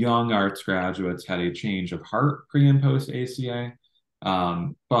 young arts graduates had a change of heart pre and post ACA.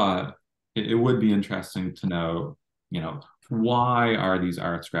 But it would be interesting to know, why are these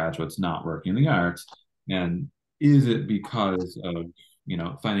arts graduates not working in the arts? And is it because of,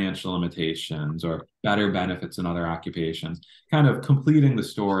 financial limitations or better benefits in other occupations? Kind of completing the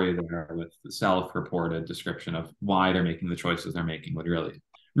story there with the self-reported description of why they're making the choices they're making would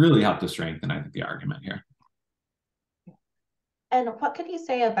really help to strengthen, I think, the argument here. And what could you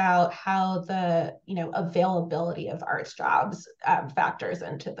say about how the availability of arts jobs factors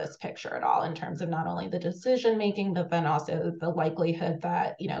into this picture at all in terms of not only the decision making, but then also the likelihood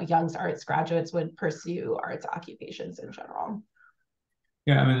that young arts graduates would pursue arts occupations in general?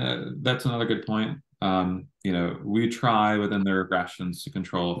 Yeah, I mean, that's another good point. We try within the regressions to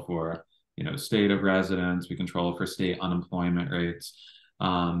control for, state of residence, we control for state unemployment rates.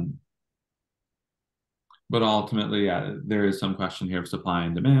 But ultimately, yeah, there is some question here of supply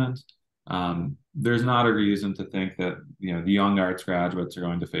and demand. There's not a reason to think that, the young arts graduates are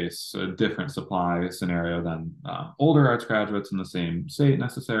going to face a different supply scenario than older arts graduates in the same state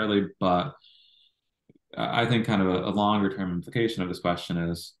necessarily, but I think kind of a longer term implication of this question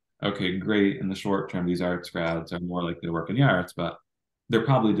is, okay, great. In the short term, these arts grads are more likely to work in the arts, but they're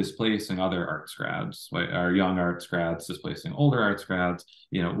probably displacing other arts grads, right? Are young arts grads displacing older arts grads?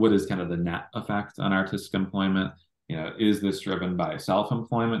 What is kind of the net effect on artistic employment? Is this driven by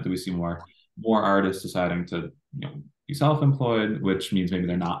self-employment? Do we see more artists deciding to, be self-employed, which means maybe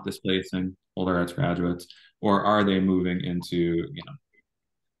they're not displacing older arts graduates, or are they moving into,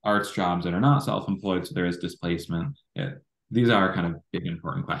 arts jobs that are not self-employed, so there is displacement? These are kind of big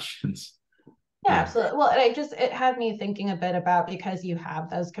important questions. Yeah, absolutely. Well, it had me thinking a bit about, because you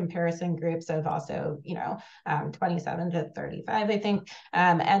have those comparison groups of also, 27 to 35, I think.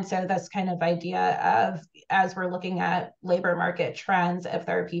 And so this kind of idea of, as we're looking at labor market trends, if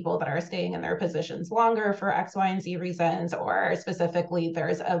there are people that are staying in their positions longer for X, Y, and Z reasons, or specifically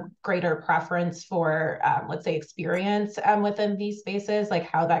there's a greater preference for, let's say, experience within these spaces, like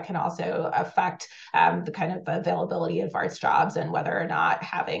how that can also affect the kind of availability of arts jobs, and whether or not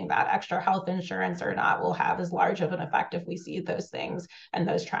having that extra health insurance or not will have as large of an effect if we see those things and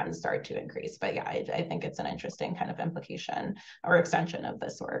those trends start to increase. But yeah, I think it's an interesting kind of implication or extension of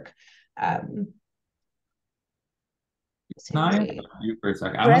this work. Can I ask you for a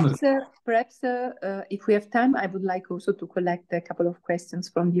second? Perhaps if we have time, I would like also to collect a couple of questions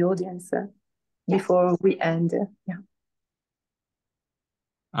from the audience before we end. Yeah.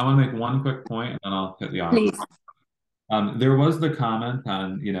 I want to make one quick point and then I'll hit the audience. Please. There was the comment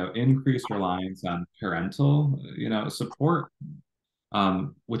on, increased reliance on parental, support,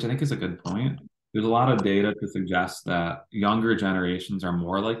 which I think is a good point. There's a lot of data to suggest that younger generations are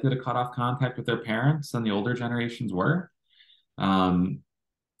more likely to cut off contact with their parents than the older generations were. Where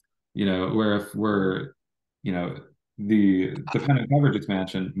if we're, the dependent coverage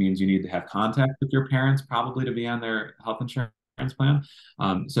expansion means you need to have contact with your parents probably to be on their health insurance plan.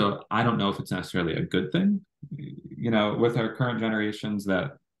 So I don't know if it's necessarily a good thing, with our current generations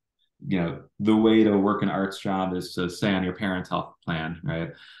that, the way to work an arts job is to stay on your parents' health plan,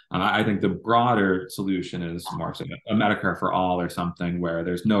 right? I think the broader solution is more so a Medicare for all or something where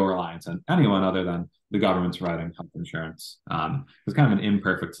there's no reliance on anyone other than the government's providing health insurance. It's kind of an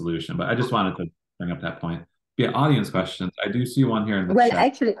imperfect solution, but I just wanted to bring up that point. Yeah, audience questions. I do see one here in the chat.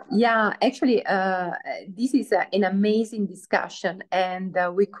 Actually, this is an amazing discussion, and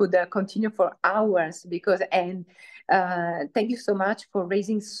we could continue for hours because. Thank you so much for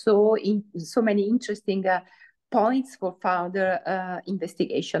raising so many interesting points for further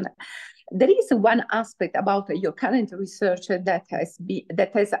investigation. There is one aspect about your current research that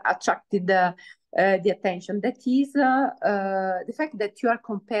has attracted the attention. That is the fact that you are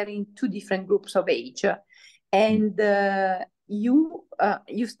comparing two different groups of age, and you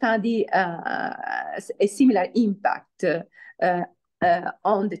study a similar impact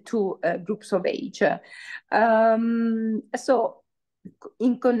on the two groups of age. So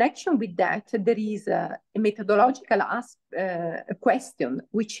in connection with that, there is a methodological question,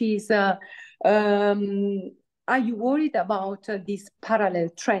 which is, are you worried about these parallel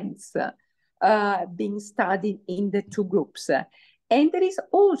trends being studied in the two groups? And there is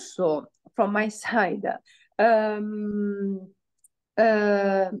also, from my side, a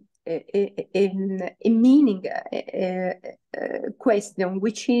meaning question,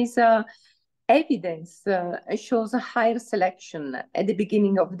 which is evidence shows a higher selection at the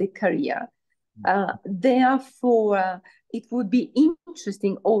beginning of the career. Therefore, it would be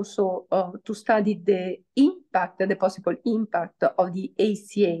interesting also to study the impact, the possible impact of the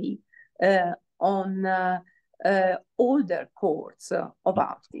ACA on older cohorts of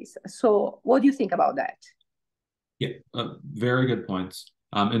artists. So what do you think about that? Yeah, very good points.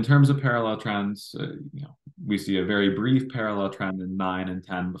 In terms of parallel trends, we see a very brief parallel trend in 9 and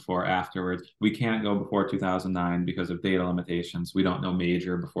 10 before afterwards. We can't go before 2009 because of data limitations. We don't know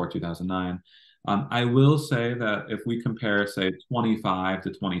major before 2009. I will say that if we compare, say, 25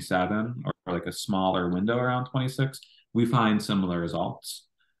 to 27, or like a smaller window around 26, we find similar results.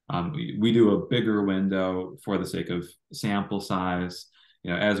 We do a bigger window for the sake of sample size.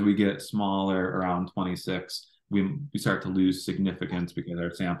 As we get smaller around 26, we start to lose significance because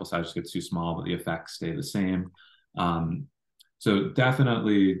our sample size gets too small, but the effects stay the same. So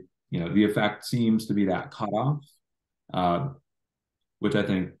definitely, the effect seems to be that cutoff, which I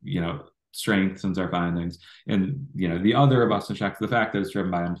think, strengthens our findings. And, the other robustness checks, the fact that it's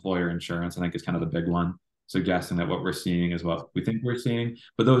driven by employer insurance, I think is kind of the big one, suggesting that what we're seeing is what we think we're seeing.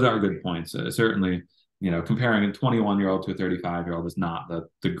 But those are good points. Certainly, comparing a 21-year-old to a 35-year-old is not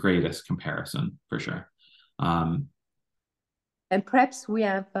the greatest comparison, for sure. And perhaps we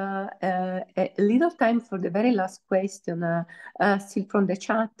have a little time for the very last question, still from the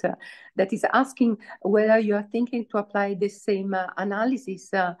chat, that is asking whether you are thinking to apply the same analysis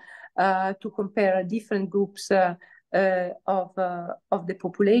to compare different groups of the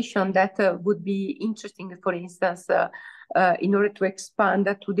population. That would be interesting, for instance, in order to expand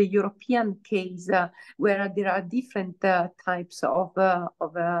to the European case, where there are different types of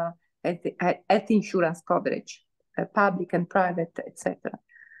health insurance coverage, public and private, etc.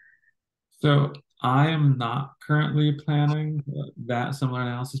 So I am not currently planning that similar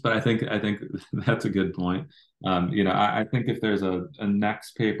analysis, but I think that's a good point. I think if there's a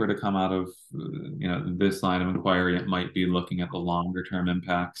next paper to come out of this line of inquiry, it might be looking at the longer term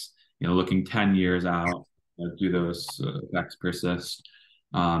impacts. Looking 10 years out, do those effects persist?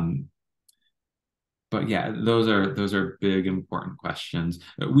 But yeah, those are big, important questions.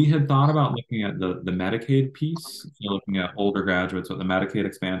 We had thought about looking at the Medicaid piece, looking at older graduates with the Medicaid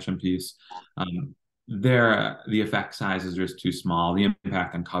expansion piece. There, the effect size is just too small. The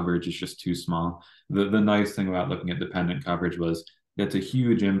impact on coverage is just too small. The nice thing about looking at dependent coverage was that's a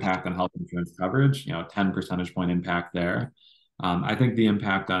huge impact on health insurance coverage, 10 percentage point impact there. I think the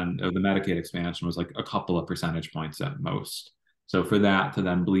impact on the Medicaid expansion was like a couple of percentage points at most. So for that to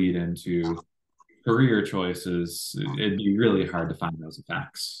then bleed into career choices, it'd be really hard to find those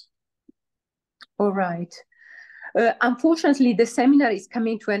effects. All right. Unfortunately, the seminar is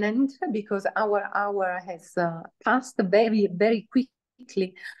coming to an end because our hour has passed very, very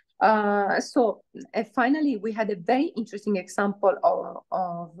quickly. So finally, we had a very interesting example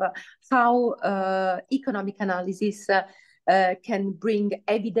of how economic analysis can bring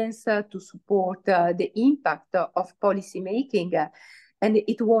evidence to support the impact of policy making. And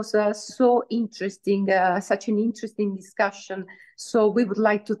it was so interesting, such an interesting discussion. So we would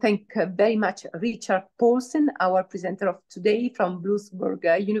like to thank very much Richard Paulsen, our presenter of today from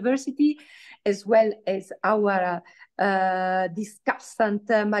Bloomsburg University, as well as our discussant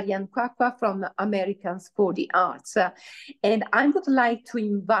Marianne Kwakwa from Americans for the Arts. And I would like to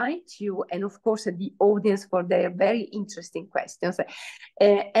invite you, and of course the audience, for their very interesting questions.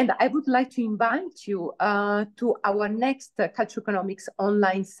 And I would like to invite you to our next Cultural Economics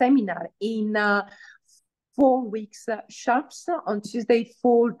online seminar in 4 weeks sharps on Tuesday,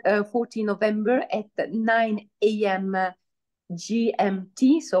 14 November at 9 a.m.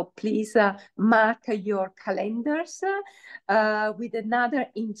 GMT. So please mark your calendars with another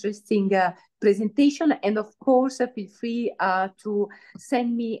interesting presentation. And of course, feel free to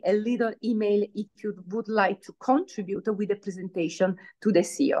send me a little email if you would like to contribute with the presentation to the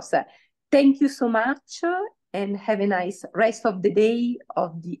CEOS. Thank you so much, and have a nice rest of the day,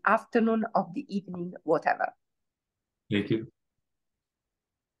 of the afternoon, of the evening, whatever. Thank you.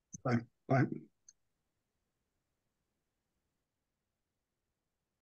 Bye. Bye.